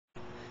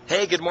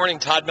Hey, good morning.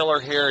 Todd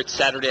Miller here. It's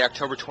Saturday,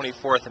 October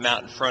 24th. I'm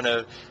out in front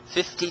of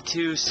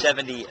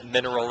 5270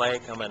 Mineral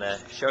Lake. I'm going to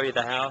show you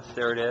the house.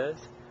 There it is.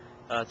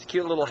 It's a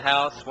cute little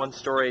house, one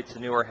story. It's a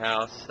newer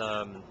house.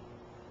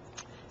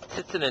 It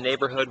sits in a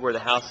neighborhood where the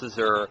houses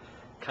are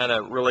kind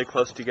of really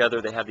close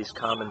together. They have these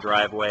common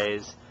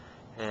driveways,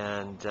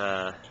 and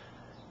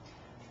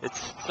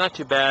it's not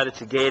too bad. It's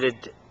a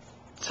gated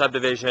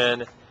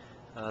subdivision.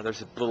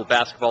 There's a little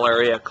basketball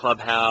area, a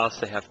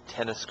clubhouse. They have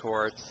tennis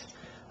courts.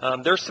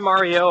 There's some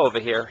REO over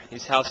here.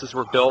 These houses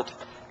were built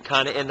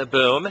kind of in the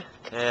boom,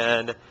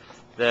 and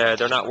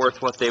they're not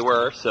worth what they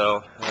were.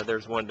 So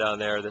there's one down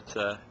there that's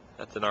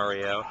an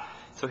REO.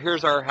 So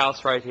here's our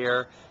house right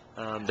here.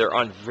 They're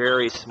on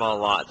very small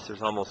lots.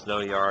 There's almost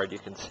no yard, you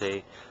can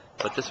see.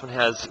 But this one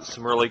has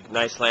some really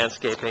nice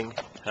landscaping,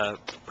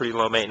 pretty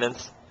low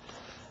maintenance.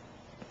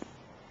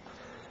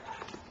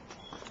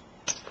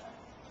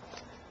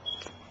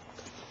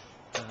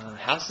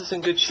 House is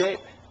in good shape.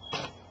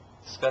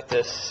 It's got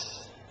this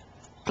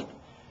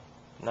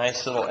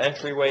nice little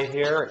entryway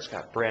here. It's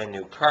got brand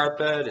new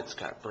carpet. It's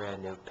got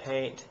brand new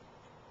paint.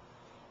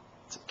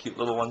 It's a cute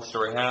little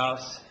one-story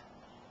house.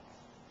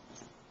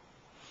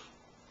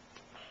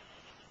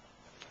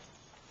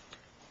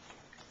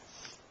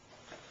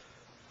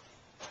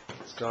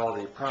 It's got all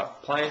the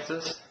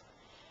appliances.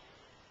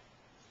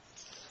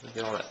 You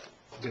get all that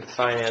good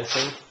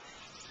financing.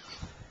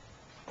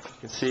 You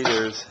can see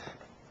there's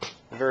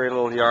a very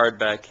little yard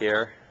back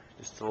here,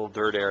 just a little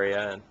dirt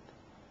area and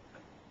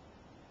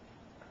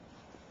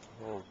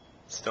a little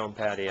stone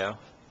patio.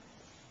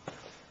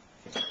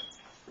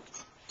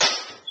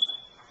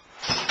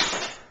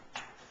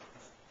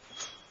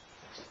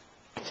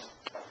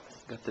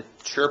 Got the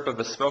chirp of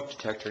a smoke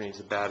detector, needs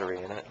a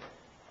battery in it.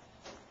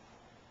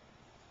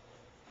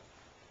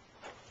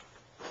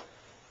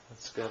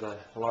 It's got a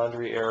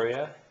laundry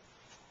area.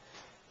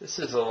 This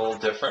is a little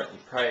different. You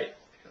probably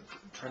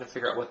trying to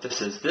figure out what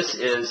this is. This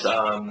is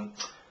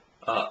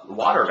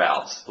water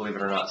valves, believe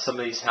it or not. Some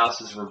of these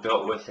houses were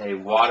built with a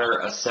water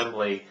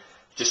assembly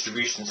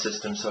distribution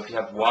system, so if you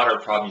have water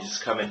problem, you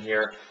just come in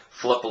here,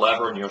 flip a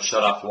lever, and you'll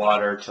shut off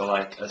water to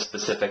like a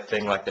specific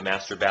thing, like the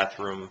master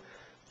bathroom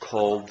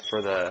cold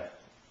for the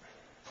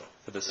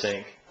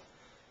sink.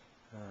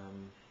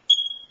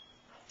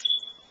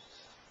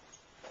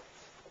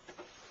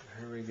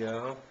 Here we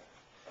go.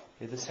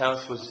 Okay, this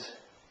house was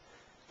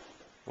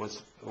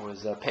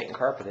paint and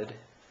carpeted,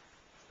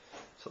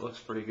 so it looks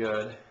pretty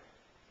good.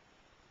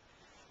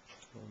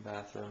 Little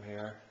bathroom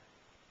here.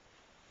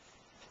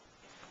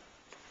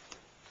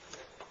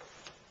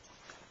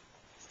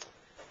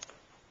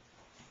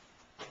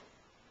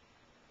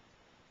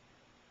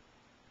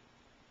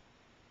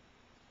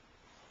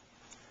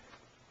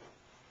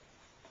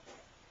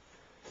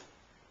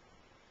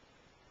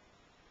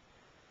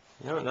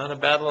 You know, not a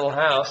bad little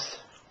house.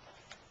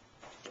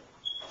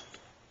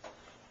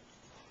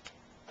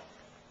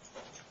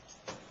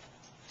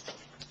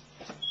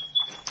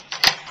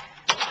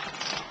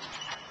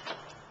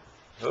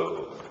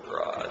 Oh,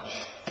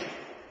 garage.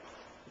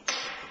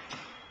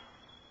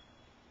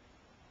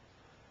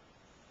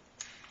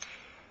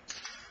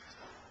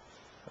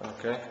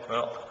 Okay,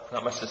 well,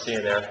 not much to see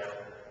in there.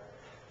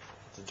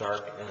 It's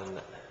dark and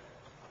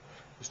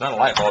there's not a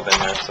light bulb in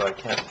there, so I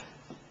can't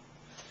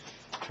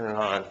turn it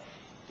on.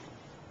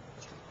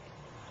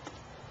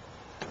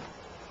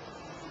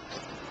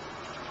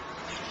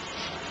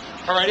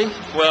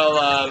 Alrighty, well,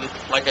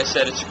 like I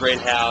said, it's a great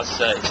house.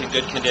 It's in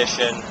good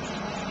condition.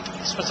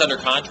 This one's under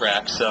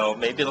contract, so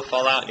maybe it'll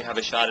fall out and you have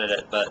a shot at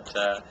it, but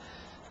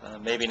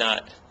maybe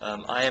not.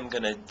 I am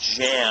going to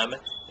jam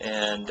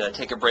and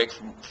take a break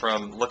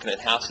from looking at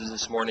houses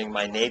this morning.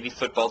 My Navy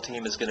football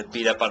team is going to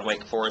beat up on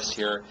Wake Forest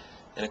here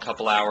in a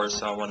couple hours,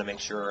 so I want to make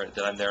sure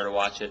that I'm there to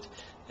watch it.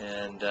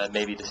 And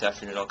maybe this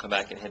afternoon I'll come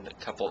back and hit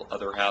a couple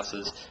other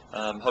houses.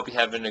 Hope you're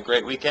having a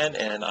great weekend,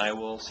 and I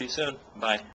will see you soon. Bye.